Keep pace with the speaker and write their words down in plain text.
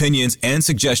Opinions and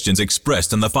suggestions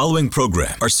expressed on the following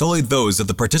program are solely those of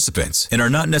the participants and are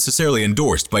not necessarily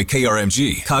endorsed by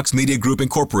KRMG, Cox Media Group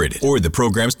Incorporated, or the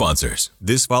program sponsors.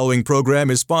 This following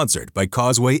program is sponsored by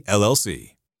Causeway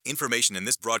LLC. Information in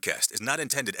this broadcast is not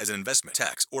intended as an investment,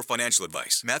 tax, or financial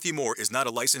advice. Matthew Moore is not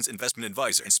a licensed investment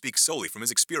advisor and speaks solely from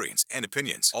his experience and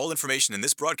opinions. All information in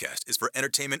this broadcast is for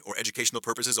entertainment or educational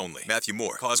purposes only. Matthew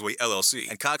Moore, Causeway LLC,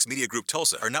 and Cox Media Group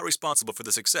Tulsa are not responsible for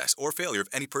the success or failure of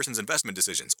any person's investment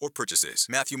decisions or purchases.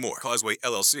 Matthew Moore, Causeway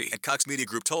LLC, and Cox Media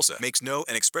Group Tulsa makes no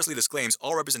and expressly disclaims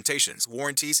all representations,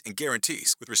 warranties, and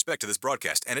guarantees with respect to this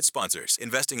broadcast and its sponsors.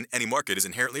 Investing in any market is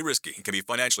inherently risky and can be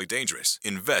financially dangerous.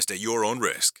 Invest at your own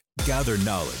risk. Gather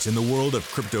knowledge in the world of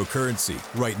cryptocurrency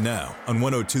right now on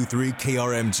 102.3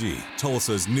 KRMG,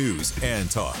 Tulsa's news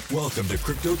and talk. Welcome to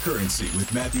Cryptocurrency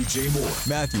with Matthew J. Moore.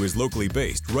 Matthew is locally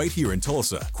based right here in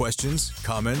Tulsa. Questions,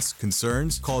 comments,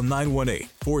 concerns? Call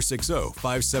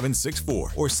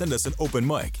 918-460-5764 or send us an open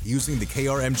mic using the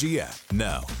KRMG app.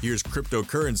 Now, here's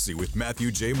Cryptocurrency with Matthew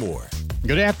J. Moore.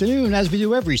 Good afternoon. As we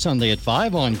do every Sunday at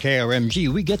 5 on KRMG,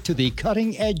 we get to the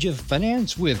cutting edge of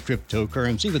finance with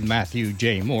Cryptocurrency with Matthew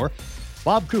J. Moore.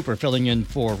 Bob Cooper filling in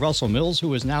for Russell Mills,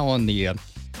 who is now on the,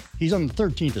 he's on the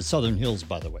 13th at Southern Hills,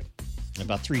 by the way.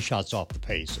 About 3 shots off the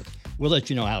pace. We'll let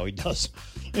you know how he does.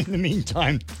 In the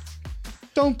meantime,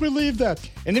 don't believe that.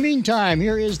 In the meantime,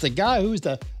 here is the guy who's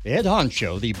the head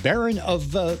honcho, the baron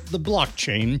of the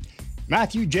blockchain,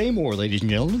 Matthew J. Moore, ladies and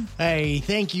gentlemen. Hey,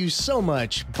 thank you so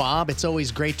much, Bob. It's always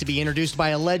great to be introduced by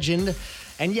a legend.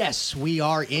 And yes, we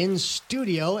are in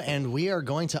studio, and we are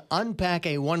going to unpack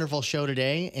a wonderful show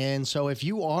today. And so if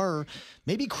you are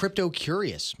maybe crypto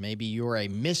curious, maybe you're a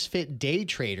misfit day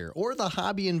trader or the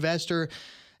hobby investor,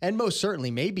 and most certainly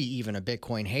maybe even a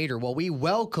Bitcoin hater, well, we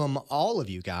welcome all of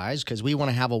you guys because we want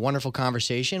to have a wonderful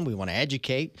conversation. We want to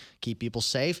educate, keep people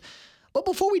safe. But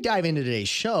before we dive into today's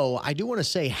show, I do want to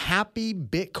say happy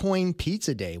Bitcoin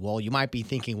Pizza Day. Well, you might be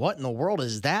thinking, what in the world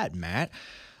is that, Matt?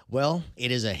 Well,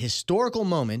 it is a historical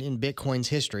moment in Bitcoin's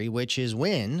history, which is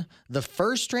when the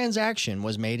first transaction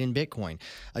was made in Bitcoin.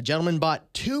 A gentleman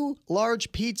bought 2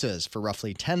 large pizzas for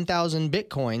roughly 10,000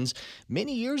 Bitcoins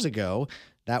many years ago.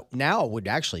 That now would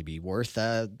actually be worth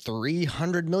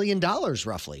 $300 million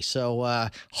roughly. So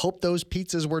hope those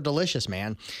pizzas were delicious,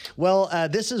 man. Well,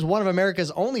 this is one of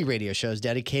America's only radio shows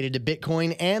dedicated to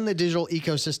Bitcoin and the digital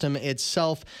ecosystem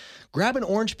itself. Grab an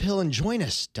orange pill and join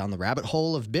us down the rabbit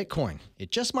hole of Bitcoin. It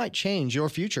just might change your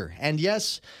future. And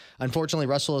yes, unfortunately,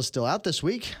 Russell is still out this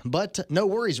week, but no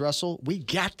worries, Russell. We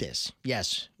got this.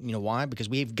 Yes. You know why? Because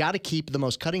we've got to keep the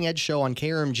most cutting edge show on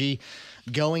KRMG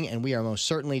going, and we are most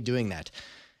certainly doing that.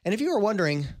 And if you are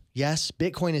wondering, yes,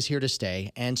 Bitcoin is here to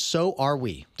stay, and so are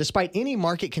we. Despite any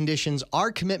market conditions,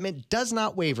 our commitment does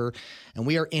not waver, and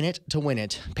we are in it to win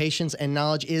it. Patience and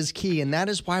knowledge is key, and that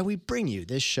is why we bring you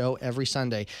this show every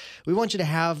Sunday. We want you to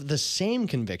have the same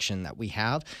conviction that we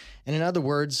have. And in other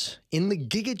words, in the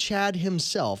Giga Chad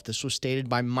himself, this was stated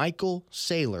by Michael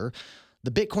Saylor, the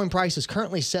Bitcoin price is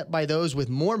currently set by those with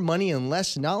more money and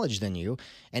less knowledge than you.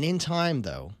 And in time,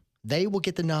 though, they will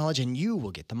get the knowledge and you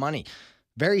will get the money.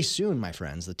 Very soon, my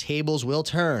friends, the tables will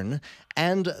turn,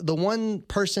 and the one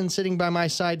person sitting by my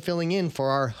side filling in for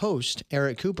our host,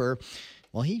 Eric Cooper,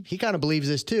 well, he kind of believes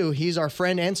this too. He's our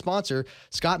friend and sponsor,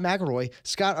 Scott McElroy.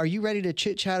 Scott, are you ready to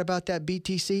chit-chat about that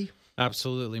BTC?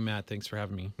 Absolutely, Matt. Thanks for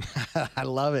having me. I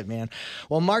love it, man.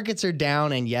 Well, markets are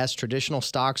down, and yes, traditional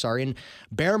stocks are in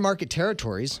bear market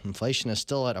territories. Inflation is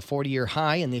still at a 40-year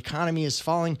high, and the economy is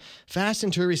falling fast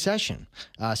into a recession.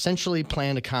 Centrally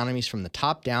planned economies from the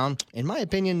top down, in my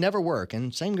opinion, never work,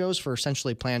 and same goes for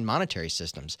centrally planned monetary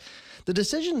systems. The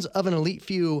decisions of an elite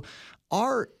few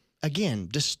are, again,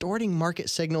 distorting market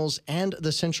signals, and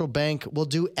the central bank will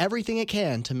do everything it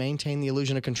can to maintain the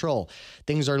illusion of control.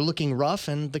 Things are looking rough,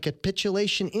 and the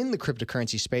capitulation in the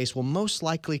cryptocurrency space will most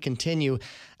likely continue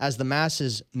as the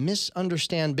masses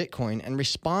misunderstand Bitcoin and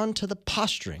respond to the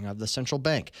posturing of the central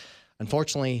bank.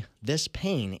 Unfortunately, this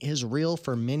pain is real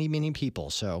for many, many people,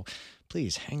 so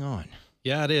please hang on.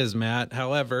 Yeah, it is, Matt.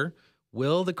 However,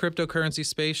 will the cryptocurrency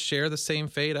space share the same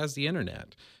fate as the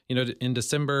internet? You know, in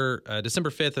December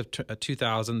 5th of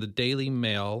 2000, the Daily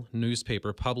Mail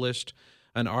newspaper published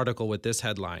an article with this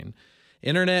headline: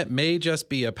 "Internet may just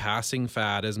be a passing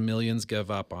fad as millions give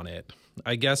up on it."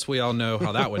 I guess we all know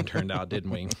how that one turned out,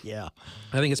 didn't we? Yeah.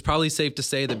 I think it's probably safe to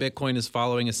say that Bitcoin is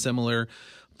following a similar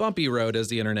bumpy road as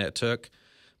the internet took.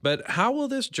 But how will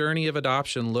this journey of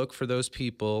adoption look for those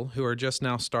people who are just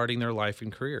now starting their life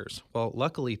and careers? Well,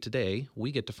 luckily today,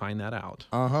 we get to find that out.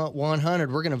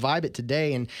 100. We're going to vibe it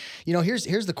today. And,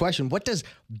 here's the question. What does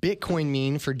Bitcoin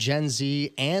mean for Gen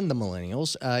Z and the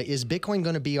millennials? Is Bitcoin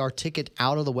going to be our ticket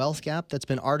out of the wealth gap that's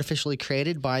been artificially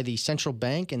created by the central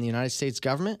bank and the United States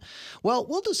government? Well,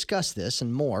 we'll discuss this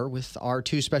and more with our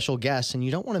two special guests, and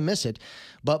you don't want to miss it.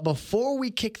 But before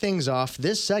we kick things off,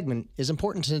 this segment is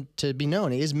important to be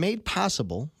known. It is made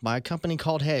possible by a company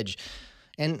called Hedge.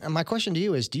 And my question to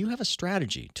you is, do you have a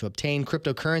strategy to obtain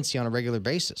cryptocurrency on a regular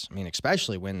basis? I mean,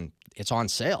 especially when it's on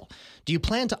sale. Do you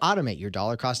plan to automate your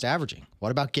dollar cost averaging?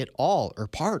 What about get all or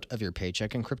part of your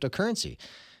paycheck in cryptocurrency?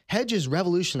 Hedge is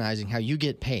revolutionizing how you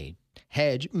get paid.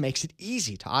 Hedge makes it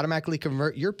easy to automatically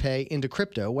convert your pay into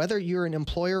crypto, whether you're an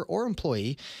employer or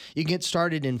employee. You can get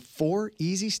started in 4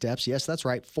 easy steps. Yes, that's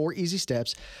right, 4 easy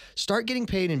steps. Start getting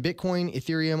paid in Bitcoin,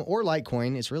 Ethereum, or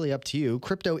Litecoin. It's really up to you.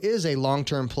 Crypto is a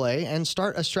long-term play, and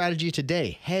start a strategy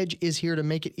today. Hedge is here to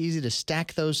make it easy to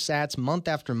stack those sats month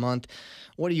after month.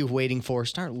 What are you waiting for?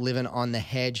 Start living on the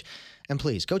Hedge. And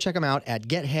please go check them out at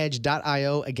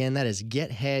gethedge.io. Again, that is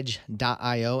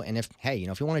gethedge.io. And if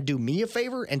you want to do me a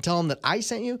favor and tell them that I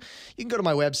sent you, you can go to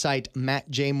my website,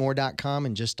 mattjmoore.com,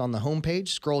 and just on the homepage,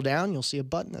 scroll down, you'll see a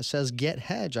button that says Get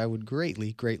Hedge. I would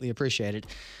greatly, greatly appreciate it.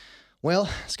 Well,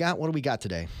 Scott, what do we got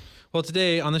today? Well,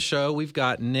 today on the show, we've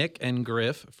got Nick and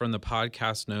Griff from the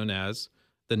podcast known as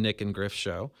The Nick and Griff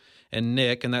Show. And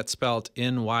Nick, and that's spelled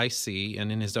NYC,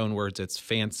 and in his own words, it's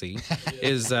fancy,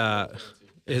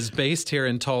 is based here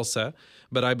in Tulsa,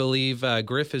 but I believe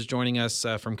Griff is joining us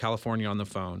from California on the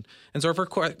phone. And so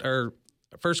our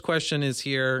first question is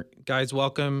here. Guys,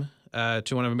 welcome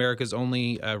to one of America's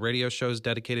only radio shows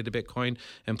dedicated to Bitcoin.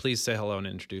 And please say hello and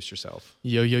introduce yourself.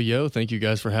 Yo, yo, yo. Thank you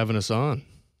guys for having us on.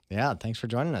 Yeah, thanks for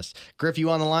joining us. Griff, you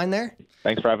on the line there?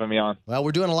 Thanks for having me on. Well,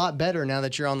 we're doing a lot better now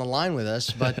that you're on the line with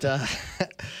us. But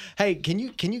hey, can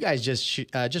you guys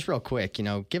just real quick,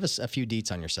 give us a few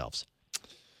deets on yourselves?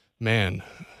 Man,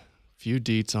 few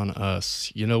deets on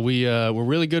us. We're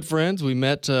really good friends. We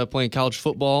met playing college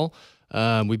football.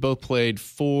 We both played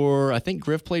I think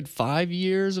Griff played 5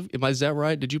 years. Is that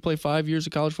right? Did you play 5 years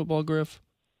of college football, Griff?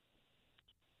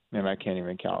 Man, I can't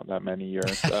even count that many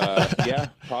years. Yeah,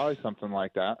 probably something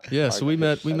like that. Yeah, probably so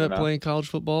we met playing college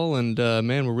football, and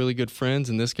man, we're really good friends.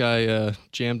 And this guy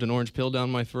jammed an orange pill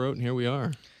down my throat, and here we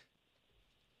are.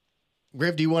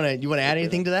 Griff, do you want to add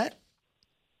anything to that?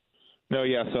 No,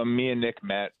 yeah. So me and Nick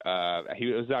met. He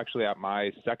was actually at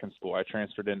my second school. I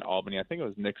transferred into Albany. I think it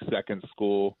was Nick's second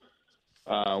school.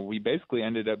 We basically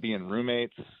ended up being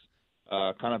roommates,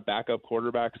 kind of backup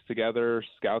quarterbacks together,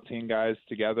 scout team guys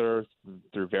together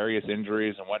through various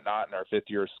injuries and whatnot in our 5th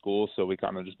year of school. So we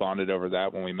kind of just bonded over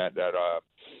that when we met at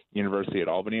University at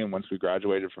Albany. And once we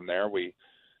graduated from there, we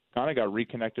kind of got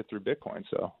reconnected through Bitcoin.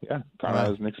 So yeah, kind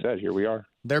of as Nick said, here we are.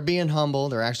 They're being humble.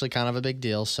 They're actually kind of a big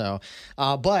deal. So,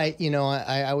 but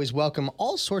I always welcome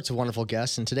all sorts of wonderful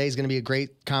guests, and today's going to be a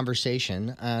great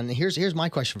conversation. And here's my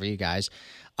question for you guys.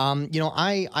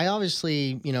 I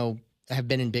obviously, have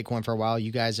been in Bitcoin for a while.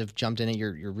 You guys have jumped in it.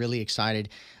 You're really excited.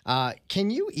 Can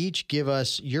you each give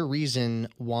us your reason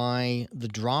why the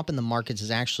drop in the markets is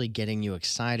actually getting you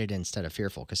excited instead of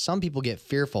fearful? Because some people get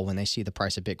fearful when they see the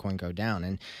price of Bitcoin go down.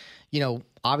 And,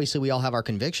 obviously we all have our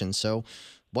convictions. So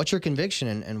what's your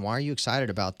conviction and why are you excited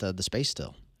about the space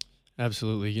still?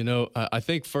 Absolutely. I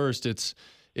think first it's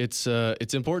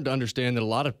important to understand that a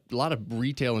lot of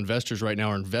retail investors right now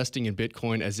are investing in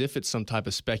Bitcoin as if it's some type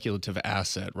of speculative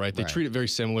asset, right? They treat it very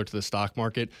similar to the stock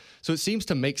market. So it seems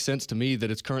to make sense to me that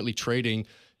it's currently trading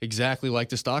exactly like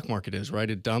the stock market is, right?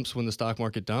 It dumps when the stock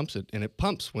market dumps, and it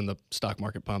pumps when the stock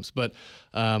market pumps. But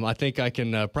I think I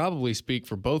can probably speak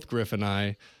for both Griff and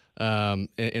I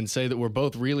and say that we're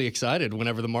both really excited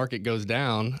whenever the market goes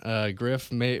down. Griff,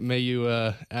 may you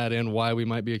add in why we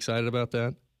might be excited about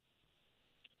that?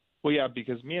 Well, yeah,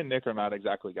 because me and Nick are not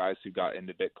exactly guys who got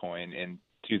into Bitcoin in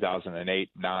 2008,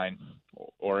 9,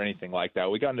 or anything like that.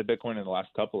 We got into Bitcoin in the last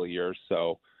couple of years,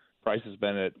 so price has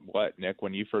been at what, Nick?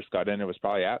 When you first got in, it was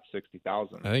probably at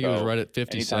 60,000. I think it was right at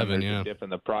 57. Yeah, a dip in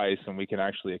the price, and we can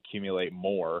actually accumulate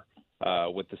more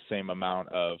with the same amount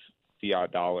of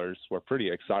fiat dollars. We're pretty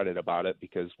excited about it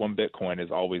because one Bitcoin is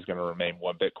always going to remain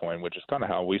one Bitcoin, which is kind of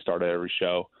how we started every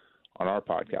show on our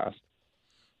podcast.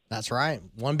 That's right.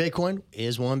 One Bitcoin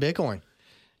is one Bitcoin.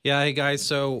 Yeah. Hey, guys.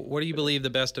 So what do you believe the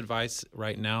best advice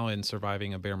right now in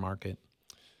surviving a bear market?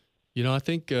 I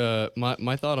think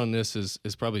my thought on this is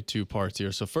probably 2 parts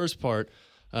here. So first part,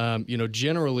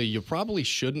 generally you probably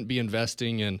shouldn't be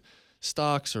investing in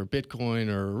stocks or Bitcoin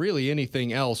or really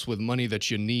anything else with money that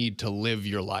you need to live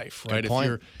your life, right?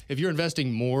 If you're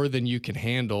investing more than you can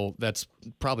handle, that's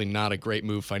probably not a great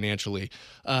move financially.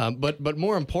 But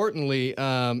more importantly,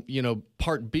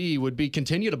 part B would be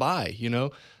continue to buy.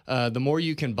 The more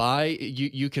you can buy,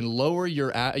 you can lower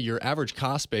your average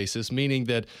cost basis, meaning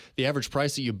that the average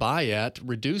price that you buy at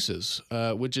reduces,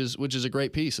 which is a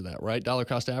great piece of that, right? Dollar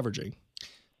cost averaging.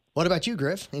 What about you,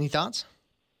 Griff? Any thoughts?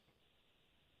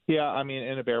 Yeah, I mean,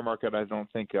 in a bear market, I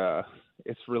don't think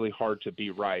it's really hard to be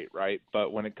right?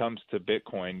 But when it comes to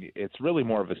Bitcoin, it's really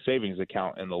more of a savings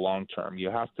account in the long term.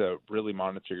 You have to really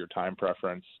monitor your time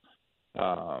preference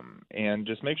and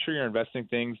just make sure you're investing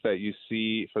things that you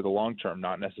see for the long term,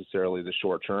 not necessarily the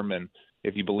short term. And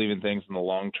if you believe in things in the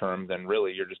long term, then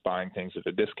really you're just buying things at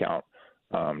a discount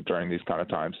during these kind of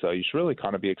times. So you should really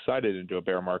kind of be excited into a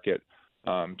bear market.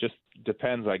 Just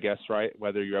depends, I guess, right,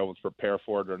 whether you're able to prepare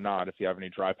for it or not, if you have any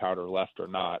dry powder left or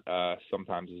not,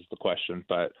 sometimes is the question.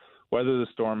 But weather the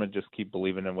storm and just keep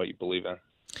believing in what you believe in.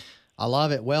 I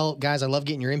love it. Well, guys, I love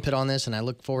getting your input on this, and I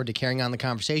look forward to carrying on the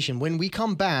conversation. When we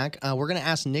come back, we're going to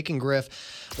ask Nick and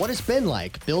Griff what it's been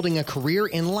like building a career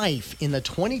in life in the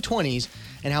 2020s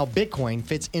and how Bitcoin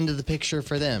fits into the picture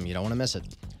for them. You don't want to miss it.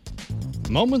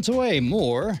 Moments away,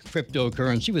 more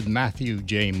cryptocurrency with Matthew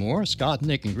J. Moore, Scott,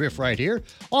 Nick, and Griff right here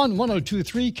on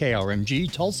 102.3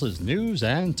 KRMG, Tulsa's News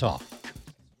and Talk.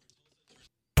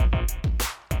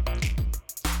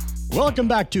 Welcome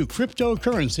back to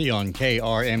Cryptocurrency on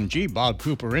KRMG. Bob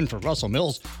Cooper in for Russell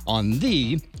Mills on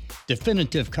the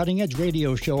definitive cutting-edge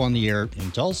radio show on the air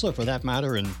in Tulsa, for that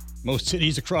matter, in most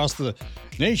cities across the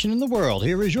nation and the world.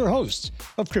 Here is your host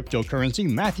of Cryptocurrency,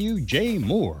 Matthew J.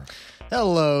 Moore.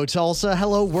 Hello, Tulsa.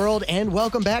 Hello, world. And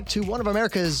welcome back to one of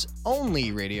America's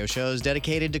only radio shows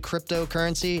dedicated to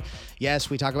cryptocurrency. Yes,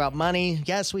 we talk about money.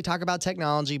 Yes, we talk about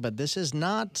technology, but this is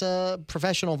not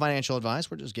professional financial advice.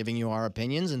 We're just giving you our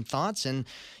opinions and thoughts. And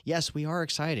yes, we are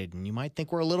excited. And you might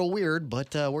think we're a little weird,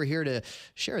 but we're here to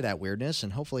share that weirdness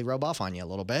and hopefully rub off on you a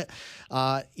little bit.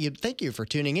 Thank you for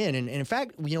tuning in. And in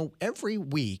fact, every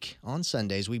week on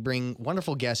Sundays, we bring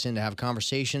wonderful guests in to have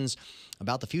conversations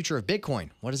about the future of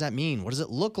Bitcoin. What does that mean? What does it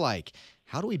look like?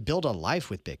 How do we build a life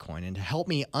with Bitcoin? And to help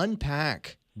me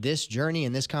unpack this journey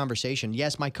and this conversation,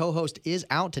 yes, my co-host is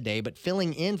out today, but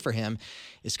filling in for him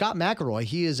is Scott McElroy.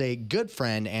 He is a good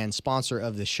friend and sponsor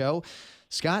of the show.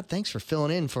 Scott, thanks for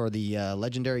filling in for the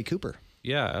legendary Cooper.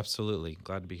 Yeah, absolutely.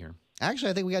 Glad to be here.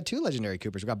 Actually, I think we got two legendary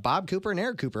Coopers. We got Bob Cooper and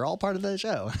Eric Cooper, all part of the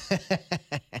show.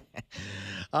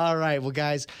 All right. Well,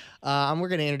 guys, we're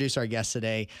going to introduce our guests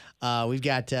today. We've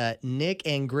got Nick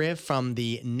and Griff from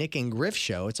the Nick and Griff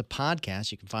Show. It's a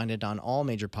podcast. You can find it on all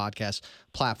major podcast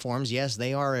platforms. Yes,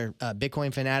 they are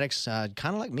Bitcoin fanatics,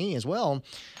 kind of like me as well.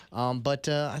 But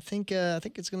I think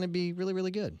it's going to be really,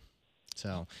 really good.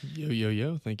 So,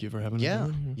 Yo. Thank you for having us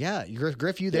on. Yeah.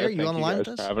 Griff, you there? Yeah, you on the line with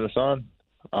us? us? Having us on.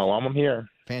 Oh, I'm here.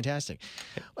 Fantastic.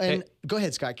 And go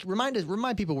ahead, Scott. Remind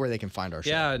people where they can find our show.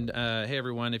 Yeah, and hey,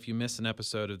 everyone, if you miss an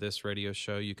episode of this radio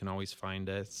show, you can always find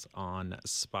us on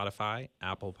Spotify,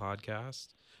 Apple Podcast,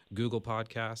 Google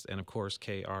Podcast, and, of course,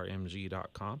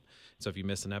 krmg.com. So if you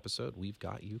miss an episode, we've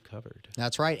got you covered.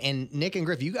 That's right. And Nick and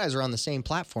Griff, you guys are on the same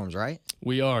platforms, right?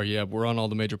 We are, yeah. We're on all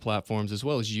the major platforms as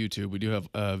well as YouTube. We do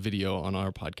have video on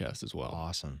our podcast as well.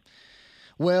 Awesome.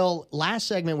 Well, last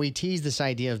segment, we teased this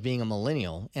idea of being a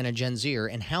millennial and a Gen Zer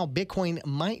and how Bitcoin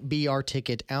might be our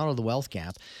ticket out of the wealth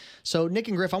gap. So, Nick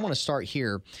and Griff, I want to start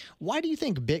here. Why do you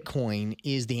think Bitcoin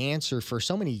is the answer for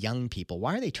so many young people?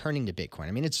 Why are they turning to Bitcoin?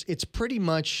 I mean, it's pretty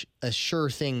much a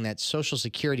sure thing that Social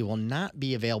Security will not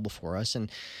be available for us. And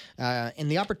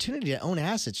the opportunity to own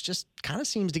assets just kind of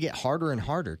seems to get harder and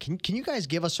harder. Can you guys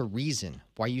give us a reason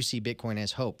why you see Bitcoin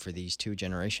as hope for these two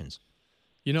generations?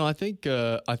 I think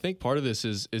part of this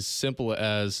is simple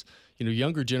as,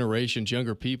 younger generations,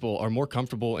 younger people are more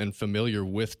comfortable and familiar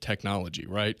with technology,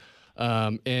 right?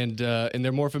 And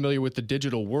they're more familiar with the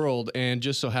digital world, and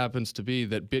just so happens to be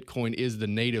that Bitcoin is the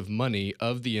native money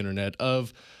of the internet,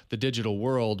 of the digital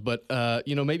world. But,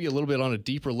 maybe a little bit on a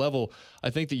deeper level,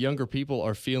 I think the younger people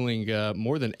are feeling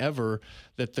more than ever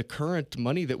that the current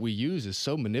money that we use is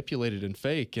so manipulated and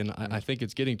fake. And I think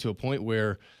it's getting to a point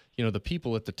where the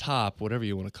people at the top, whatever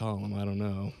you want to call them, I don't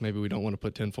know. Maybe we don't want to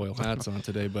put tinfoil hats on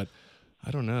today, but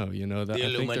I don't know. That the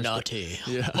Illuminati.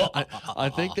 I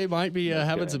think they might be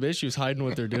having some issues hiding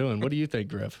what they're doing. What do you think,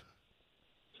 Griff?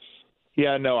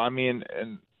 Yeah, no, I mean,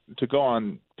 and to go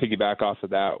on, piggyback off of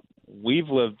that, we've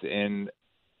lived in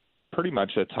pretty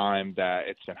much a time that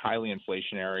it's been highly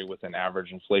inflationary with an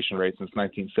average inflation rate since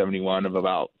 1971 of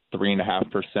about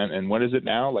 3.5%. And what is it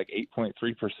now? Like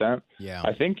 8.3%. Yeah.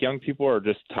 I think young people are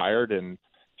just tired and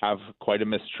have quite a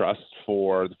mistrust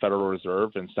for the Federal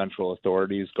Reserve and central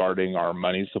authorities guarding our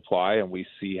money supply. And we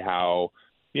see how,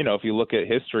 if you look at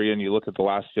history and you look at the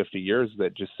last 50 years,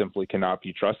 that just simply cannot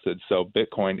be trusted. So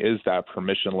Bitcoin is that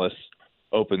permissionless,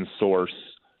 open source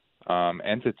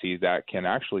entity that can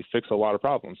actually fix a lot of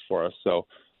problems for us. So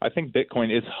I think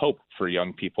Bitcoin is hope for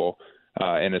young people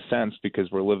in a sense,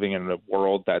 because we're living in a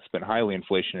world that's been highly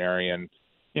inflationary, and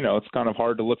it's kind of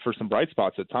hard to look for some bright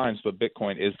spots at times, but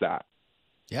Bitcoin is that.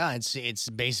 Yeah, it's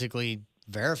basically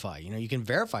verify. You can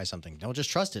verify something. Don't just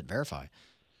trust it, verify.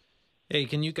 Hey,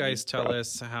 can you guys tell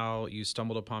us how you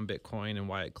stumbled upon Bitcoin and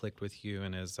why it clicked with you?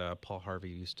 And as Paul Harvey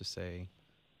used to say,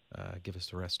 give us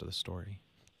the rest of the story.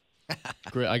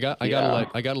 I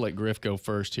gotta let Griff go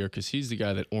first here, because he's the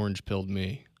guy that orange pilled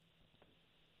me.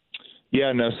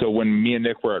 Yeah, no. So when me and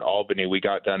Nick were at Albany, we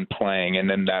got done playing, and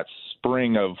then that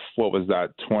spring of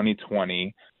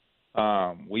 2020,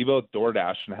 we both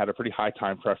DoorDash and had a pretty high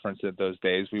time preference at those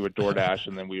days. We would DoorDash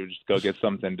and then we would just go get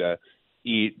something to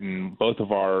eat. And both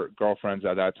of our girlfriends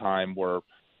at that time were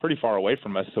pretty far away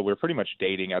from us, so we were pretty much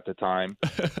dating at the time.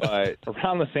 But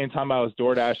around the same time I was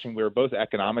DoorDashing, we were both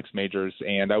economics majors,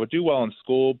 and I would do well in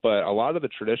school, but a lot of the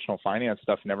traditional finance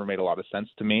stuff never made a lot of sense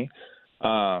to me.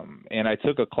 And I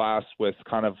took a class with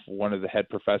kind of one of the head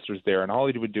professors there, and all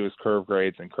he would do is curve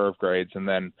grades. And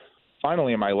then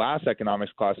finally in my last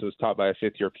economics class, it was taught by a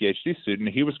fifth-year PhD student.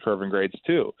 He was curving grades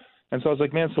too. And so I was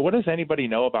like, man, so what does anybody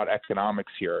know about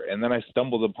economics here? And then I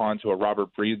stumbled upon a Robert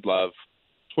Breedlove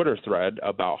Twitter thread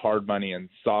about hard money and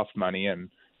soft money, and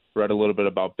read a little bit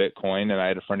about Bitcoin. And I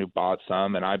had a friend who bought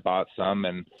some, and I bought some,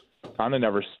 and kind of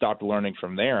never stopped learning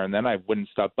from there. And then I wouldn't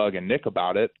stop bugging Nick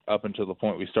about it up until the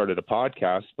point we started a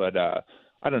podcast. But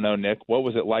I don't know, Nick, what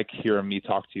was it like hearing me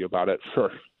talk to you about it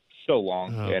for so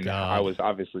long? God. I was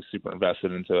obviously super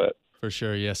invested into it. For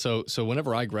sure, yeah. So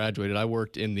whenever I graduated, I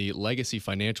worked in the legacy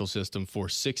financial system for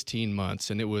 16 months,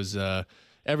 and it was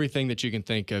everything that you can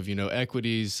think of,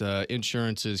 equities,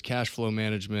 insurances, cash flow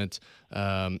management,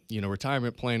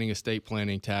 retirement planning, estate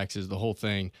planning, taxes, the whole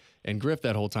thing. And Griff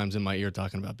that whole time's in my ear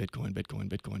talking about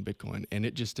Bitcoin. And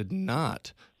it just did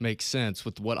not make sense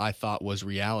with what I thought was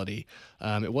reality.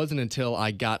 It wasn't until I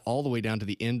got all the way down to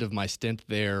the end of my stint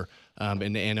there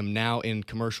and am now in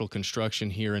commercial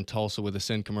construction here in Tulsa with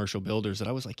Ascend Commercial Builders that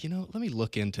I was like, let me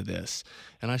look into this.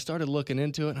 And I started looking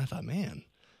into it, and I thought, man,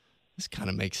 this kind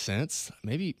of makes sense.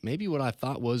 Maybe what I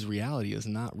thought was reality is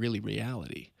not really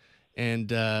reality.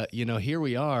 And, here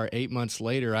we are 8 months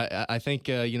later. I think,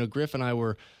 Griff and I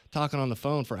were talking on the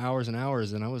phone for hours and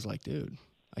hours, and I was like, dude,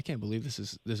 I can't believe this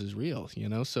is real,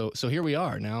 So here we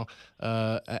are now,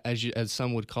 as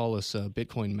some would call us,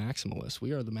 Bitcoin maximalists.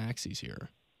 We are the maxis here.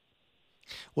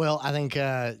 Well, I think,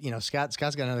 Scott's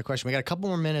got another question. We got a couple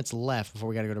more minutes left before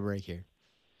we got to go to break here.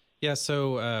 Yeah.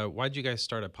 So why did you guys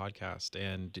start a podcast?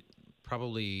 And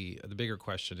probably the bigger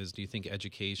question is, do you think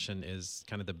education is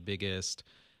kind of the biggest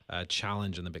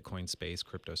challenge in the Bitcoin space,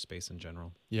 crypto space in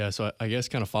general? Yeah, so I guess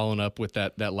kind of following up with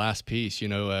that last piece,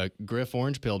 Griff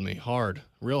orange pilled me hard,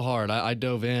 real hard. I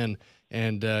dove in,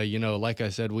 and like I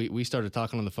said, we started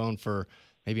talking on the phone for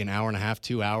maybe an hour and a half,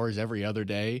 2 hours every other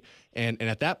day. And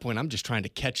at that point, I'm just trying to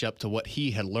catch up to what he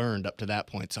had learned up to that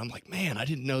point. So I'm like, man, I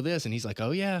didn't know this. And he's like,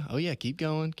 oh yeah, keep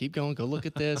going, go look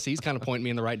at this. He's kind of pointing me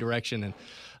in the right direction.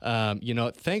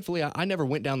 And, thankfully I never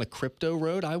went down the crypto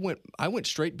road. I went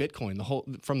straight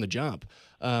Bitcoin from the jump,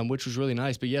 which was really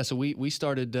nice. But yeah, so we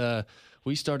started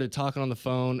talking on the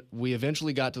phone. We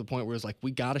eventually got to the point where it's like,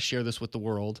 we got to share this with the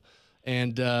world.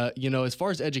 And, as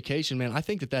far as education, man, I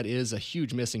think that is a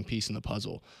huge missing piece in the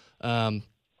puzzle. I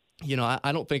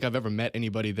don't think I've ever met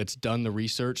anybody that's done the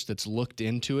research, that's looked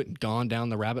into it and gone down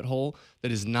the rabbit hole,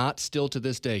 that is not still to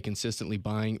this day consistently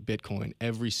buying Bitcoin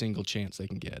every single chance they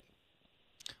can get.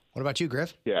 What about you,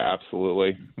 Griff? Yeah,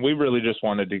 absolutely. We really just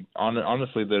wanted to,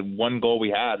 honestly, the one goal we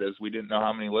had is we didn't know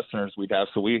how many listeners we'd have.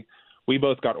 So we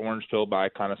both got orange pilled by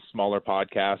kind of smaller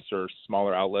podcasts or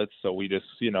smaller outlets. So we just,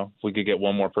 if we could get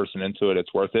one more person into it,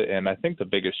 it's worth it. And I think the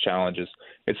biggest challenge is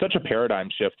it's such a paradigm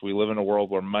shift. We live in a world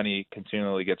where money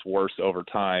continually gets worse over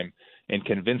time, and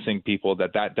convincing people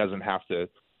that doesn't have to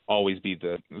always be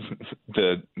the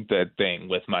thing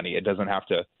with money. It doesn't have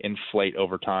to inflate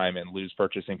over time and lose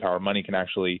purchasing power. Money can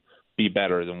actually be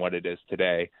better than what it is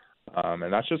today.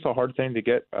 And that's just a hard thing to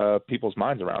get people's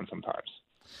minds around sometimes.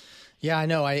 Yeah, I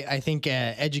know. I think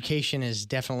education is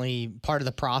definitely part of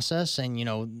the process, and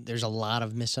there's a lot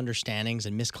of misunderstandings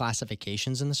and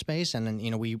misclassifications in the space. And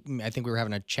then I think we were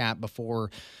having a chat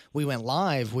before we went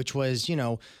live, which was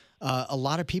a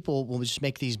lot of people will just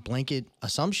make these blanket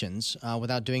assumptions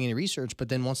without doing any research. But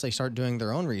then once they start doing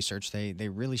their own research, they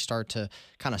really start to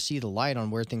kind of see the light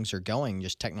on where things are going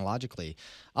just technologically.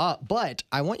 But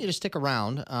I want you to stick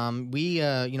around.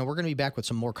 We're going to be back with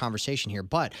some more conversation here.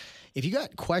 But if you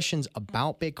got questions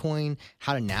about Bitcoin,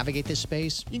 how to navigate this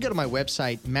space, you can go to my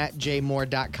website,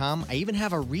 mattjmoore.com. I even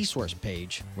have a resource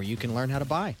page where you can learn how to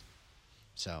buy.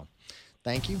 So,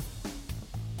 thank you.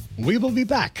 We will be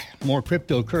back. More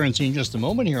cryptocurrency in just a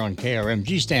moment here on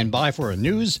KRMG. Stand by for a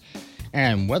news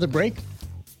and weather break.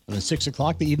 And at 6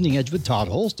 o'clock, the Evening Edge with Todd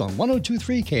Holst on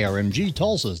 102.3 KRMG,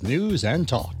 Tulsa's News and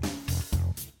Talk.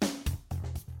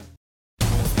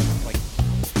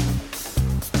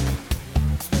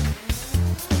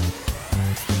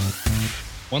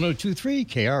 (102.3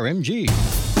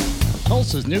 KRMG).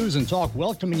 Tulsa's News and Talk,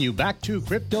 welcoming you back to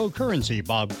cryptocurrency.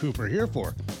 Bob Cooper here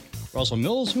for Russell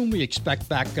Mills, whom we expect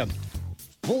back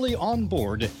fully on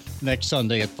board next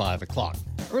Sunday at 5 o'clock.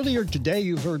 Earlier today,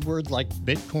 you've heard words like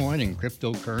Bitcoin and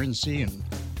cryptocurrency and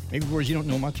maybe words you don't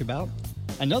know much about.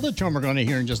 Another term we're going to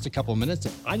hear in just a couple of minutes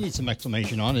that I need some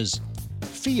explanation on is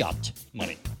fiat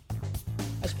money.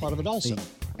 That's part of it also.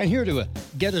 And here to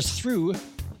get us through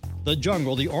the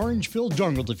jungle, the orange-filled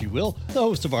jungle, if you will, the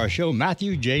host of our show,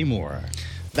 Matthew J. Moore.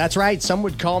 That's right. Some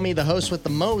would call me the host with the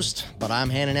most, but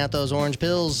I'm handing out those orange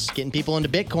pills, getting people into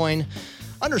Bitcoin,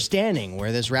 understanding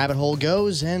where this rabbit hole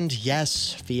goes. And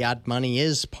yes, fiat money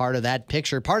is part of that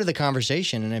picture, part of the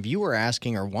conversation. And if you were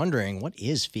asking or wondering, what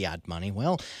is fiat money?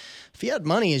 Well, fiat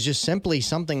money is just simply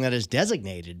something that is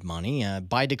designated money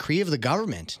by decree of the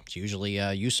government. It's usually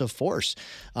a use of force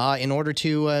in order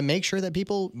to make sure that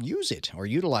people use it or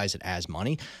utilize it as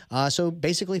money. So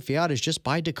basically, fiat is just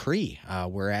by decree,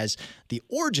 whereas the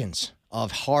origins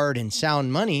of hard and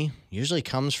sound money usually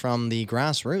comes from the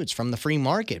grassroots, from the free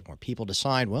market, where people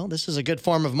decide, well, this is a good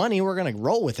form of money, we're going to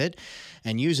roll with it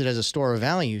and use it as a store of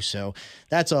value. So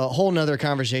that's a whole nother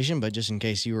conversation, but just in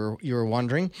case you were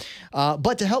wondering.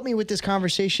 But to help me with this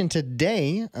conversation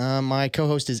today, my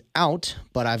co-host is out,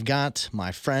 but I've got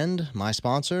my friend, my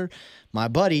sponsor, my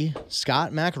buddy,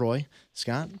 Scott McElroy.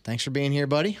 Scott, thanks for being here,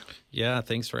 buddy. Yeah,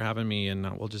 thanks for having me,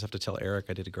 and we'll just have to tell Eric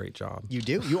I did a great job. You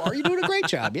do? You're doing a great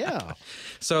job, yeah.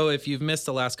 So if you've missed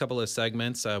the last couple of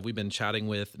segments, we've been chatting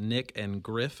with Nick and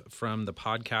Griff from the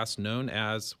podcast known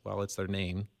as, well, it's their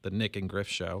name, the Nick and Griff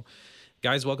Show.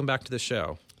 Guys, welcome back to the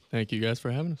show. Thank you guys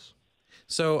for having us.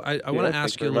 So I want to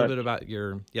ask you a little bit about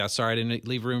your, sorry, I didn't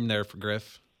leave room there for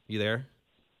Griff. You there?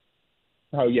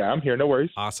 Oh, yeah, I'm here. No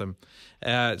worries. Awesome.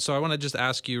 So I want to just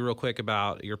ask you real quick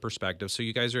about your perspective. So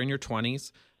you guys are in your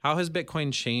 20s. How has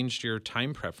Bitcoin changed your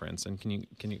time preference? And can you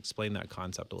explain that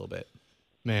concept a little bit?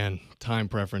 Man, time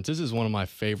preference. This is one of my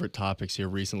favorite topics here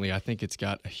recently. I think it's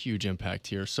got a huge impact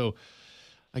here. So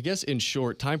I guess in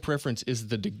short, time preference is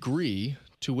the degree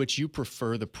to which you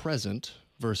prefer the present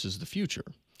versus the future.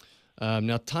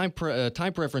 Now, time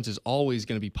preference is always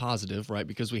going to be positive, right?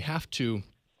 Because we have to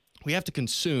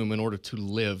consume in order to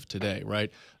live today,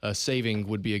 right? Saving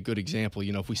would be a good example.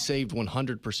 You know, if we saved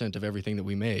 100% of everything that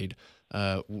we made,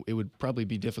 it would probably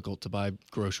be difficult to buy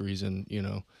groceries and,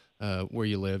 where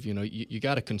you live. You know, you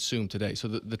got to consume today. So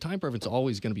the time preference is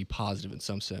always going to be positive in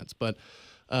some sense. But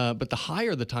the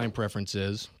higher the time preference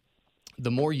is,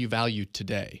 the more you value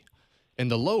today. And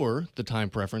the lower the time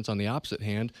preference, on the opposite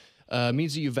hand,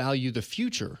 means that you value the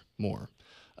future more.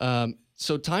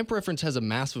 So time preference has a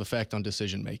massive effect on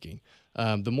decision making.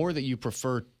 The more that you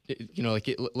prefer,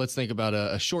 let's think about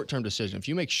a short-term decision. If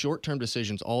you make short-term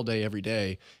decisions all day, every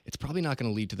day, it's probably not going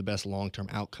to lead to the best long-term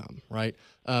outcome, right?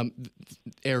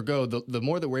 Ergo, the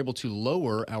more that we're able to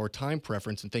lower our time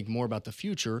preference and think more about the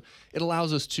future, it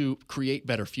allows us to create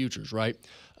better futures, right?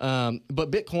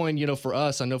 But Bitcoin, for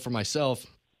us, I know for myself,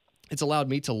 it's allowed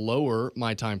me to lower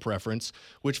my time preference,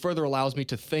 which further allows me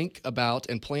to think about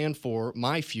and plan for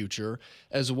my future,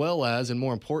 as well as, and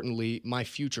more importantly, my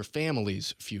future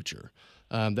family's future.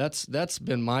 That's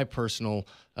been my personal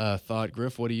thought.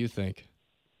 Griff, what do you think?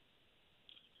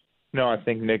 No, I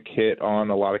think Nick hit on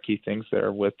a lot of key things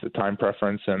there with the time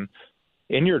preference. And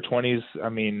in your 20s, I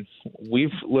mean,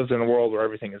 we've lived in a world where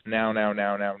everything is now.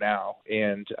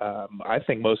 And I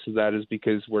think most of that is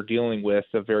because we're dealing with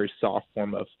a very soft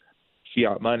form of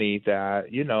fiat money that,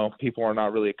 people are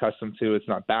not really accustomed to. It's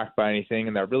not backed by anything,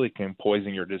 and that really can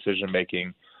poison your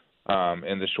decision-making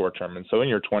in the short term. And so in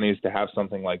your 20s, to have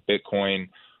something like Bitcoin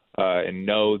and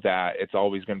know that it's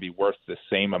always going to be worth the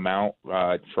same amount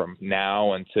from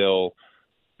now until,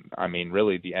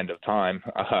 really the end of time.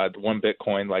 One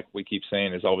Bitcoin, like we keep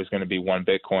saying, is always going to be one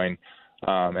Bitcoin.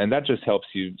 And that just helps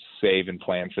you save and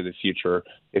plan for the future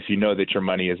if you know that your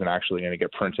money isn't actually going to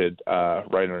get printed right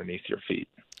underneath your feet.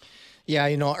 Yeah,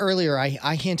 earlier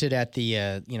I hinted at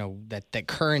the, that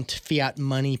current fiat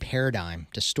money paradigm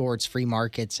distorts free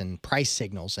markets and price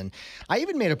signals. And I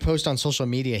even made a post on social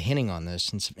media hinting on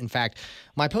this. In fact,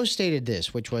 my post stated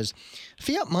this, which was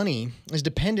fiat money is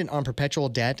dependent on perpetual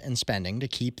debt and spending to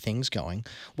keep things going,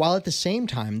 while at the same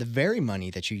time, the very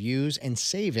money that you use and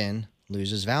save in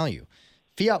loses value.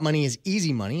 Fiat money is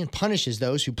easy money and punishes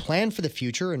those who plan for the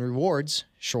future and rewards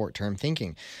short-term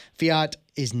thinking. Fiat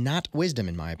is not wisdom,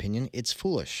 in my opinion. It's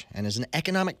foolish and is an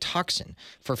economic toxin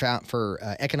for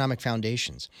economic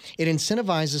foundations. It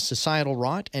incentivizes societal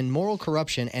rot and moral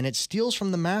corruption, and it steals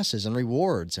from the masses and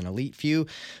rewards an elite few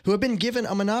who have been given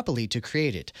a monopoly to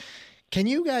create it. Can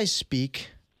you guys speak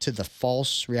to the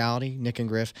false reality, Nick and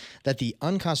Griff, that the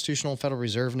unconstitutional Federal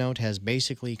Reserve note has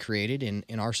basically created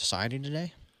in our society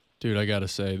today? Dude, I got to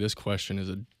say, this question is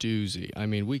a doozy. I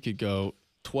mean, we could go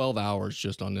 12 hours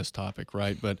just on this topic,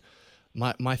 right? But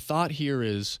my thought here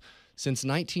is, since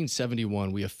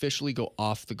 1971, we officially go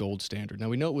off the gold standard. Now,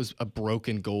 we know it was a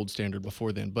broken gold standard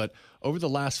before then, but over the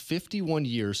last 51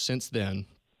 years since then,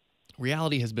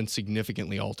 reality has been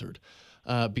significantly altered.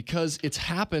 Because it's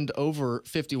happened over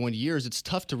 51 years, it's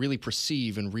tough to really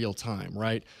perceive in real time,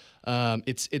 right?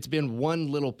 It's been one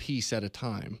little piece at a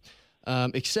time.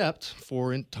 Except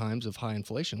for in times of high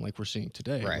inflation like we're seeing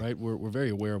today, right? We're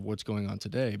very aware of what's going on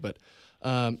today. But,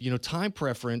 time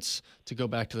preference, to go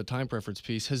back to the time preference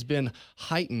piece, has been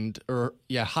heightened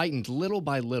little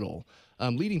by little,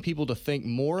 leading people to think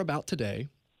more about today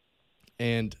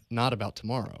and not about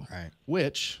tomorrow, right?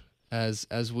 Which,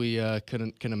 as we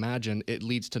can imagine, it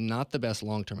leads to not the best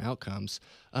long-term outcomes.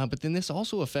 But then this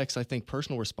also affects, I think,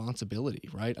 personal responsibility,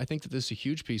 right? I think that this is a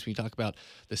huge piece when you talk about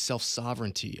the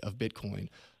self-sovereignty of Bitcoin.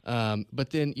 But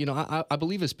then, I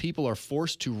believe as people are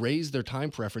forced to raise their time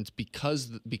preference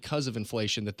because of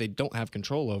inflation that they don't have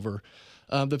control over,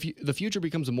 the future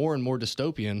becomes more and more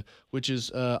dystopian, which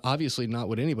is obviously not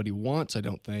what anybody wants, I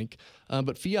don't think.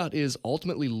 But fiat is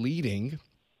ultimately leading.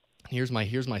 Here's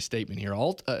my statement here.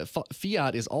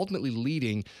 Fiat is ultimately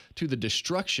leading to the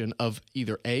destruction of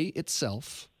either A,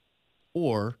 itself,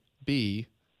 or B,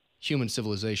 human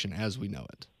civilization as we know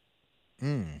it.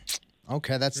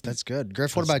 Okay, that's good.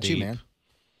 Griff, what about you, man?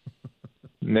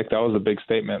 Nick, that was a big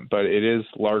statement, but it is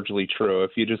largely true.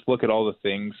 If you just look at all the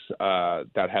things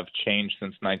that have changed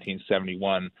since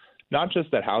 1971, not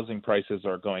just that housing prices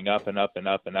are going up and up and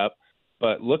up and up,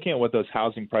 but looking at what those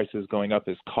housing prices going up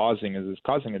is causing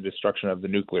a destruction of the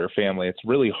nuclear family. It's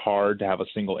really hard to have a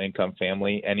single income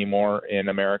family anymore in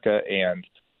America. And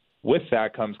with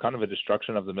that comes kind of a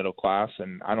destruction of the middle class.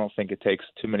 And I don't think it takes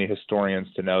too many historians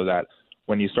to know that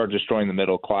when you start destroying the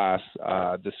middle class,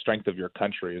 the strength of your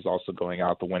country is also going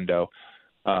out the window.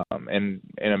 And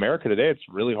in America today, it's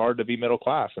really hard to be middle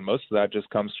class. And most of that just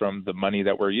comes from the money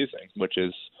that we're using, which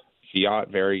is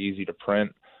fiat, very easy to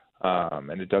print.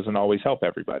 And it doesn't always help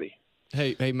everybody.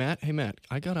 Hey, Matt. I'm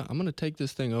going to take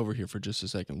this thing over here for just a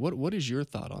second. What is your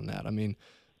thought on that? I mean,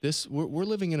 we're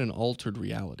living in an altered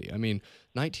reality. I mean,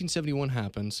 1971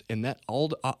 happens, and that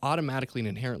automatically and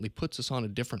inherently puts us on a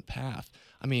different path.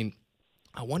 I mean,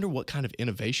 I wonder what kind of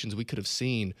innovations we could have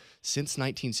seen since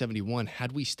 1971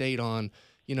 had we stayed on,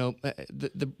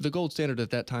 the gold standard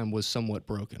at that time was somewhat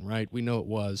broken, right? We know it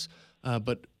was.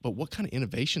 But what kind of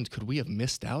innovations could we have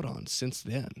missed out on since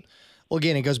then? Well,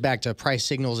 again, it goes back to price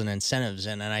signals and incentives,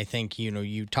 and I think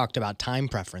you talked about time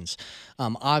preference.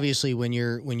 Obviously, when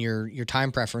your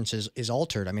time preference is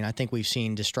altered, I mean, I think we've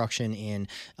seen destruction in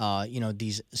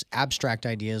these abstract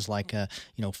ideas like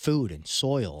food and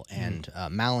soil and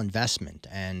malinvestment,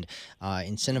 and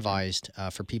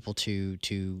incentivized for people to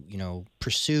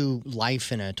pursue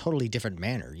life in a totally different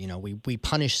manner. We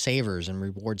punish savers and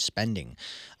reward spending,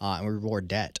 and we reward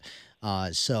debt.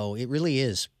 So it really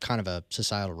is kind of a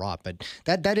societal rot, but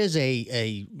that is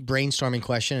a brainstorming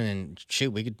question, and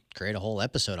shoot, we could create a whole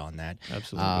episode on that.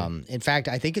 Absolutely. In fact,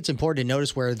 I think it's important to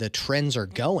notice where the trends are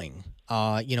going,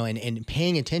 and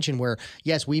paying attention where,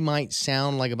 yes, we might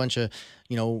sound like a bunch of,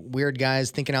 weird guys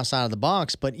thinking outside of the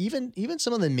box, but even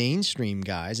some of the mainstream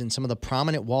guys and some of the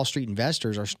prominent Wall Street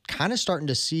investors are kind of starting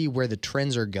to see where the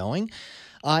trends are going.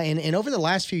 And over the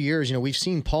last few years, we've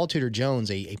seen Paul Tudor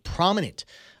Jones, a prominent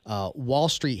Wall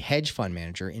Street hedge fund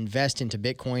manager, invest into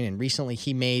Bitcoin, and recently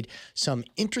he made some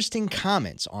interesting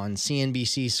comments on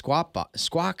CNBC's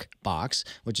Squawk Box,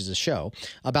 which is a show,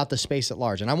 about the space at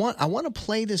large. And I want to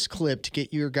play this clip to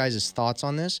get your guys' thoughts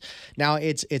on this. Now,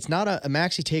 it's not a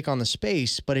maxi take on the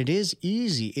space, but it is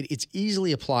easy. It's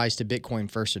easily applies to Bitcoin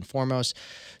first and foremost.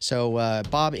 So,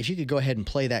 Bob, if you could go ahead and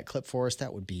play that clip for us,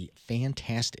 that would be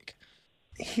fantastic.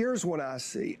 Here's what I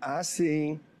see. I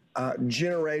see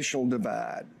generational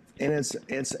divide. and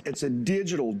it's a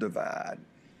digital divide.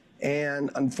 And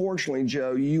unfortunately,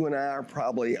 Joe, you and I are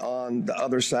probably on the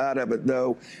other side of it,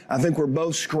 though I think we're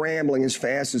both scrambling as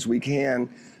fast as we can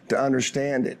to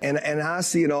understand it. And I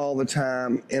see it all the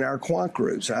time in our quant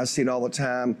groups. I see it all the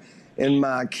time in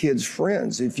my kids'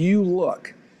 friends. If you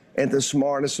look at the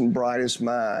smartest and brightest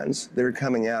minds that are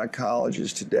coming out of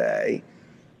colleges today,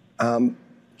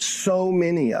 so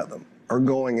many of them are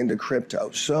going into crypto.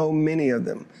 So many of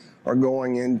them are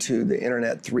going into the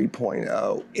Internet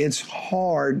 3.0. It's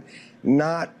hard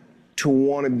not to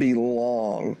want to be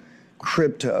long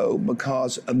crypto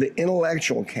because of the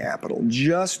intellectual capital,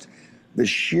 just the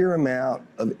sheer amount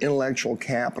of intellectual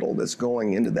capital that's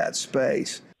going into that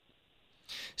space.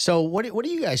 So what do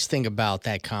you guys think about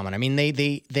that comment? I mean,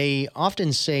 they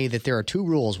often say that there are two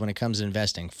rules when it comes to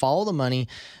investing: follow the money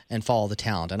and follow the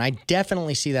talent. And I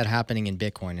definitely see that happening in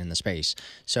Bitcoin in the space.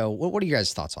 So what are you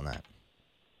guys' thoughts on that?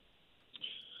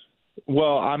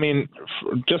 Well, I mean,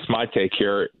 just my take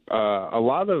here, a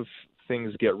lot of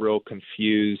things get real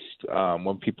confused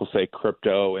when people say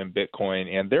crypto and Bitcoin,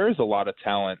 and there is a lot of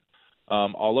talent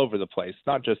all over the place,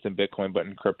 not just in Bitcoin, but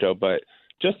in crypto. But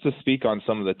just to speak on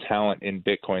some of the talent in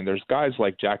Bitcoin, there's guys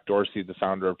like Jack Dorsey, the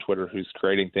founder of Twitter, who's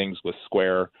creating things with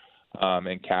Square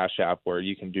and Cash App where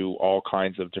you can do all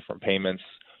kinds of different payments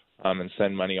and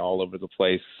send money all over the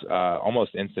place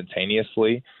almost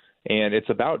instantaneously. And it's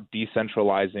about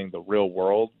decentralizing the real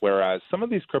world, whereas some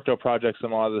of these crypto projects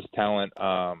and a lot of this talent,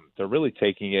 they're really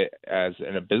taking it as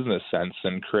in a business sense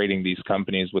and creating these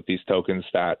companies with these tokens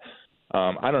that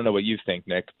I don't know what you think,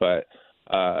 Nick, but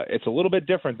it's a little bit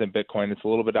different than Bitcoin. It's a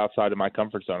little bit outside of my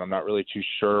comfort zone. I'm not really too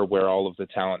sure where all of the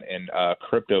talent in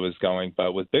crypto is going,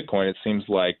 but with Bitcoin, it seems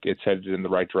like it's headed in the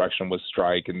right direction with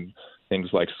Strike and things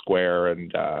like Square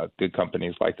and good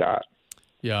companies like that.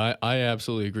 Yeah, I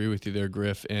absolutely agree with you there,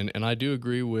 Griff, and I do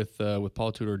agree with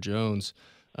Paul Tudor Jones.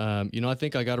 I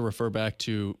think I got to refer back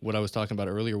to what I was talking about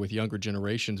earlier with younger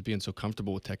generations being so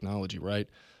comfortable with technology, right?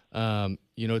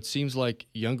 It seems like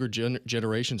younger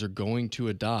generations are going to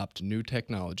adopt new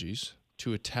technologies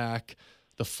to attack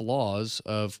the flaws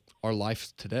of our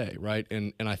life today, right?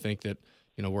 And I think that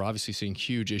we're obviously seeing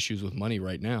huge issues with money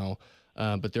right now.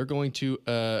 But they're going to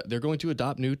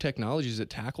adopt new technologies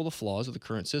that tackle the flaws of the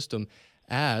current system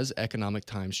as economic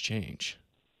times change.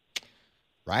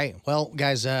 Right. Well,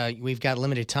 guys, we've got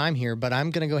limited time here, but I'm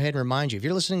going to go ahead and remind you, if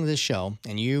you're listening to this show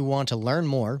and you want to learn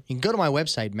more, you can go to my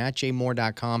website,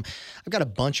 mattjmoore.com. I've got a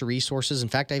bunch of resources. In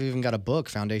fact, I've even got a book,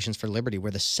 Foundations for Liberty,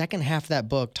 where the second half of that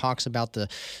book talks about the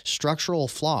structural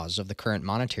flaws of the current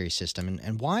monetary system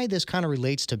and why this kind of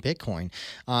relates to Bitcoin.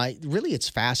 Really, it's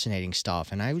fascinating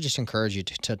stuff, and I would just encourage you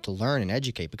to learn and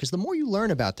educate, because the more you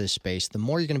learn about this space, the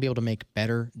more you're going to be able to make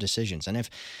better decisions. And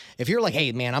if you're like,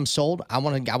 hey, man, I'm sold, I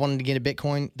wanted to get a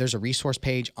Bitcoin, there's a resource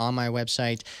page on my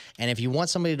website. And if you want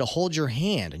somebody to hold your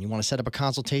hand and you want to set up a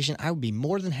consultation, I would be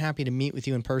more than happy to meet with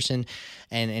you in person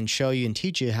and show you and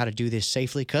teach you how to do this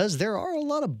safely, because there are a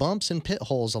lot of bumps and pit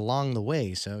holes along the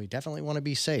way. So you definitely want to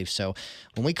be safe. So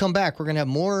when we come back, we're going to have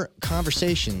more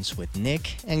conversations with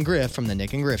Nick and Griff from The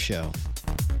Nick and Griff Show.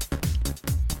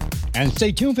 And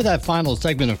stay tuned for that final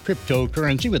segment of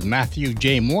Cryptocurrency with Matthew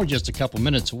J. Moore just a couple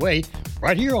minutes away,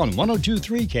 right here on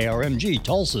 102.3 KRMG,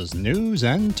 Tulsa's News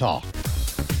and Talk.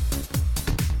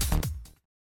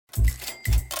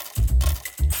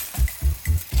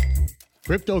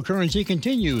 Cryptocurrency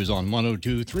continues on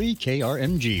 102.3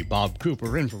 KRMG. Bob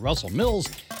Cooper in for Russell Mills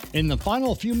in the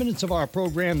final few minutes of our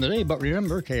program today. But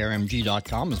remember,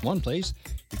 KRMG.com is one place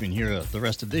you can hear the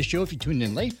rest of this show if you tuned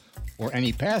in late, or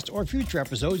any past or future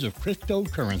episodes of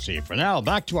Cryptocurrency. For now,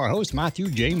 back to our host, Matthew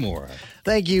J. Moore.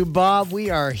 Thank you, Bob.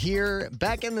 We are here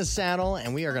back in the saddle,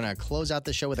 and we are going to close out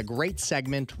the show with a great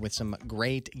segment with some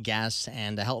great guests.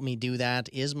 And to help me do that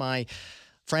is my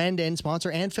friend and sponsor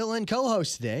and fill-in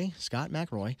co-host today, Scott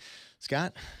McRoy.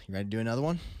 Scott, you ready to do another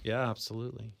one? Yeah,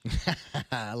 absolutely.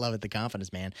 I love it, the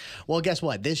confidence, man. Well, guess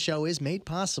what? This show is made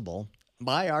possible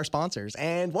by our sponsors,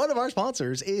 and one of our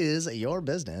sponsors is your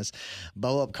business,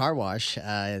 Bow Up Car Wash.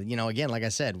 Again, like I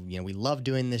said, we love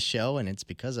doing this show, and it's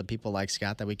because of people like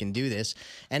Scott that we can do this.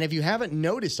 And if you haven't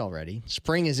noticed already,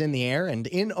 spring is in the air, and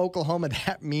in Oklahoma,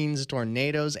 that means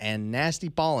tornadoes and nasty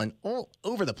pollen all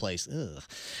over the place. Ugh.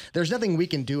 There's nothing we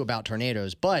can do about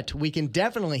tornadoes, but we can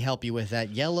definitely help you with that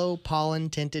yellow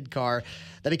pollen-tinted car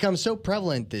that becomes so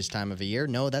prevalent this time of the year.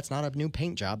 No, that's not a new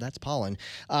paint job. That's pollen.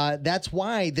 That's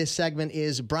why this segment segment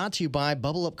is brought to you by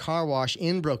Bubble Up Car Wash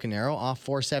in Broken Arrow off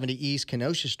 470 East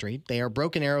Kenosha Street. They are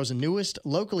Broken Arrow's newest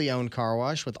locally owned car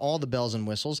wash with all the bells and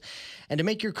whistles. And to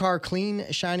make your car clean,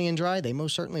 shiny, and dry, they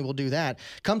most certainly will do that.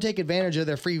 Come take advantage of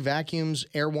their free vacuums,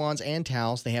 air wands, and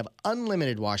towels. They have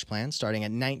unlimited wash plans starting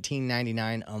at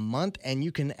 $19.99 a month, and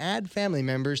you can add family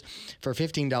members for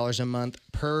 $15 a month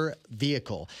per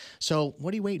vehicle. So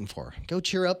what are you waiting for? Go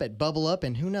cheer up at Bubble Up,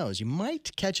 and who knows, you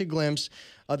might catch a glimpse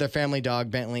of their family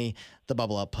dog, Bentley, the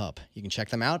Bubble Up pup. You can check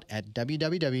them out at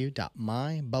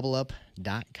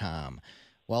www.mybubblup.com.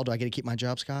 Well, do I get to keep my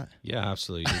job, Scott? Yeah,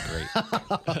 absolutely. You're great.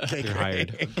 Okay, You're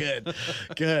hired.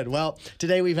 Good. Well,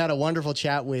 today we've had a wonderful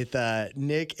chat with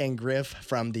Nick and Griff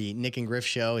from the Nick and Griff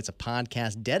Show. It's a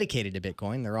podcast dedicated to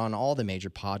Bitcoin. They're on all the major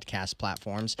podcast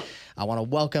platforms. I want to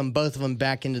welcome both of them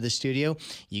back into the studio.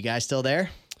 You guys still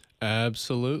there?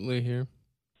 Absolutely here.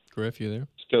 Griff, you there?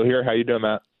 Still here. How you doing,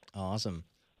 Matt? Awesome.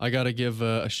 I got to give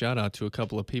a shout out to a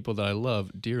couple of people that I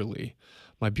love dearly.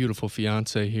 My beautiful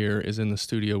fiance here is in the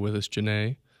studio with us,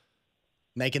 Janae.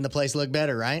 Making the place look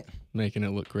better, right? Making it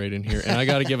look great in here. And I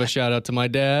got to give a shout out to my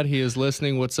dad. He is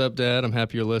listening. What's up, Dad? I'm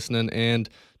happy you're listening. And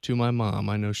to my mom.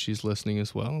 I know she's listening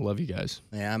as well. Love you guys.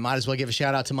 Yeah, I might as well give a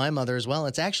shout out to my mother as well.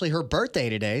 It's actually her birthday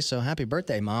today, so happy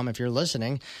birthday, Mom, if you're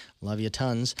listening. Love you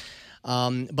tons.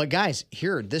 But guys,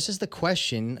 here, this is the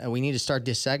question we need to start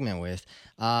this segment with.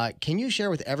 Can you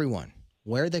share with everyone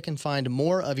where they can find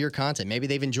more of your content? Maybe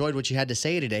they've enjoyed what you had to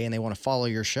say today and they want to follow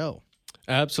your show.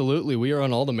 Absolutely. We are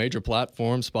on all the major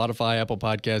platforms, Spotify, Apple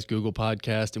Podcasts, Google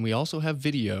Podcasts, and we also have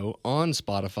video on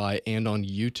Spotify and on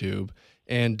YouTube.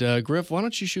 And Griff, why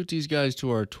don't you shoot these guys to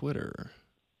our Twitter?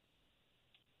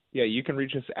 Yeah, you can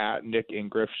reach us at Nick and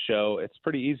Griff Show. It's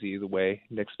pretty easy the way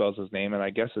Nick spells his name, and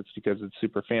I guess it's because it's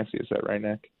super fancy. Is that right,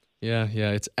 Nick? Yeah.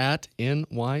 It's at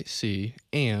NYC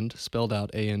and spelled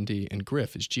out AND, and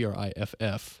Griff is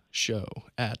GRIFF show,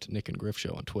 at Nick and Griff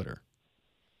Show on Twitter.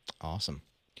 Awesome.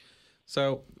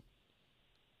 So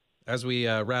as we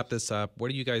wrap this up, what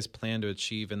do you guys plan to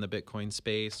achieve in the Bitcoin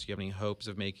space? Do you have any hopes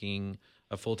of making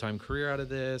a full-time career out of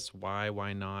this?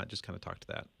 Why not? Just kind of talk to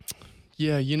that.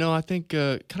 Yeah, I think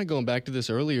kind of going back to this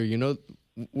earlier,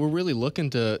 we're really looking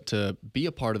to be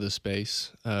a part of the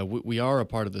space. We are a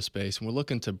part of the space, and we're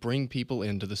looking to bring people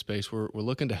into the space. We're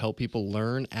looking to help people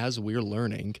learn as we're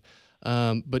learning.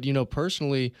 But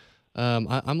personally,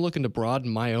 I'm looking to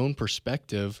broaden my own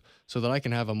perspective so that I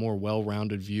can have a more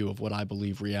well-rounded view of what I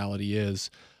believe reality is.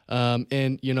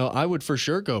 And I would for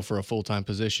sure go for a full-time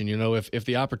position, if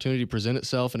the opportunity presented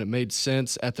itself and it made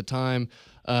sense at the time.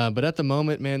 But at the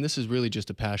moment, man, this is really just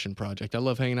a passion project. I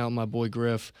love hanging out with my boy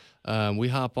Griff. We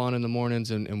hop on in the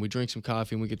mornings and we drink some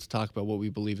coffee and we get to talk about what we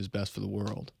believe is best for the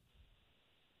world.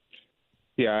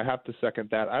 Yeah, I have to second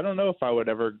that. I don't know if I would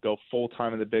ever go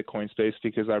full-time in the Bitcoin space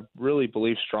because I really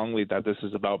believe strongly that this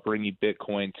is about bringing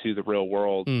Bitcoin to the real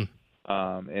world and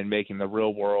making the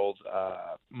real world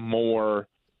more,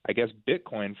 I guess,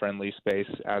 Bitcoin-friendly space,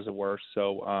 as it were.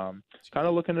 So kind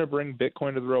of looking to bring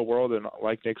Bitcoin to the real world and,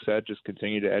 like Nick said, just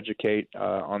continue to educate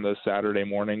on those Saturday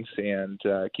mornings and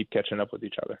keep catching up with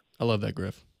each other. I love that,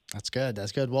 Griff. That's good.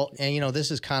 Well, and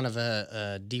this is kind of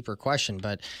a deeper question,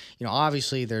 but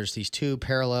obviously there's these two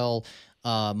parallel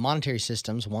monetary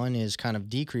systems. One is kind of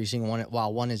decreasing,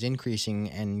 while one is increasing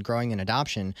and growing in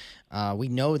adoption. We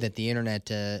know that the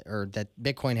internet or that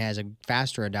Bitcoin has a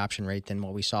faster adoption rate than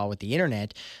what we saw with the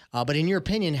internet. But in your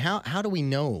opinion, how do we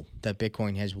know that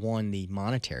Bitcoin has won the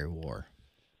monetary war?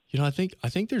 I think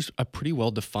there's a pretty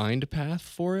well-defined path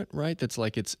for it, right? That's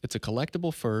like it's a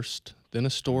collectible first, then a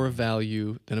store of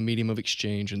value, then a medium of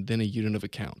exchange, and then a unit of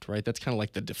account, right? That's kind of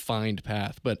like the defined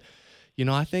path. But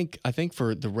I think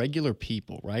for the regular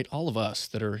people, right, all of us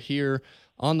that are here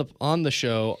on the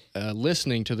show,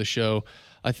 listening to the show,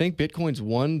 I think Bitcoin's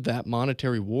won that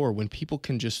monetary war when people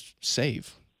can just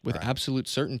save with absolute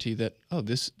certainty that,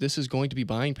 this is going to be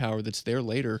buying power that's there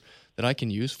later that I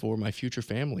can use for my future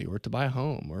family or to buy a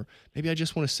home, or maybe I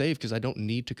just want to save because I don't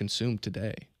need to consume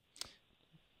today.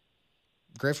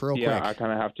 Griff, real quick. Yeah, I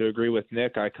kind of have to agree with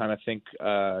Nick. I kind of think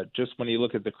just when you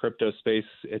look at the crypto space,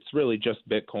 it's really just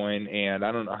Bitcoin, and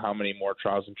I don't know how many more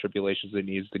trials and tribulations it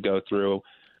needs to go through,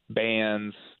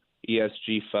 bans,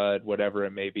 ESG FUD, whatever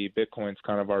it may be. Bitcoin's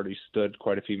kind of already stood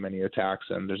quite a few many attacks,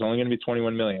 and there's only going to be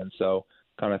 21 million, so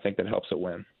kind of think that helps it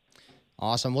win.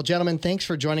 Awesome. Well, gentlemen, thanks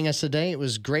for joining us today. It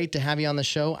was great to have you on the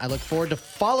show. I look forward to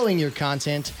following your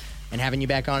content and having you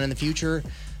back on in the future.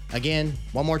 Again,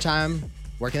 one more time,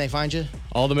 where can they find you?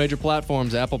 All the major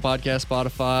platforms, Apple Podcast,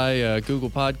 Spotify,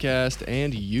 Google Podcast,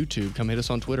 and YouTube. Come hit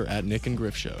us on Twitter at Nick and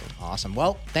Griff Show. Awesome.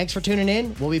 Well, thanks for tuning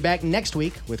in. We'll be back next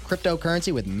week with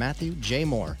Cryptocurrency with Matthew J.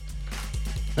 Moore.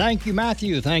 Thank you,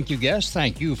 Matthew. Thank you, guests.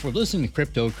 Thank you for listening to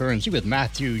Cryptocurrency with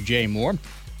Matthew J. Moore.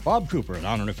 Bob Cooper, an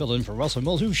honor to fill in for Russell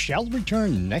Mills, who shall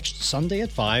return next Sunday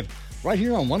at 5, right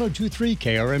here on 102.3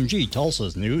 KRMG,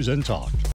 Tulsa's News and Talk.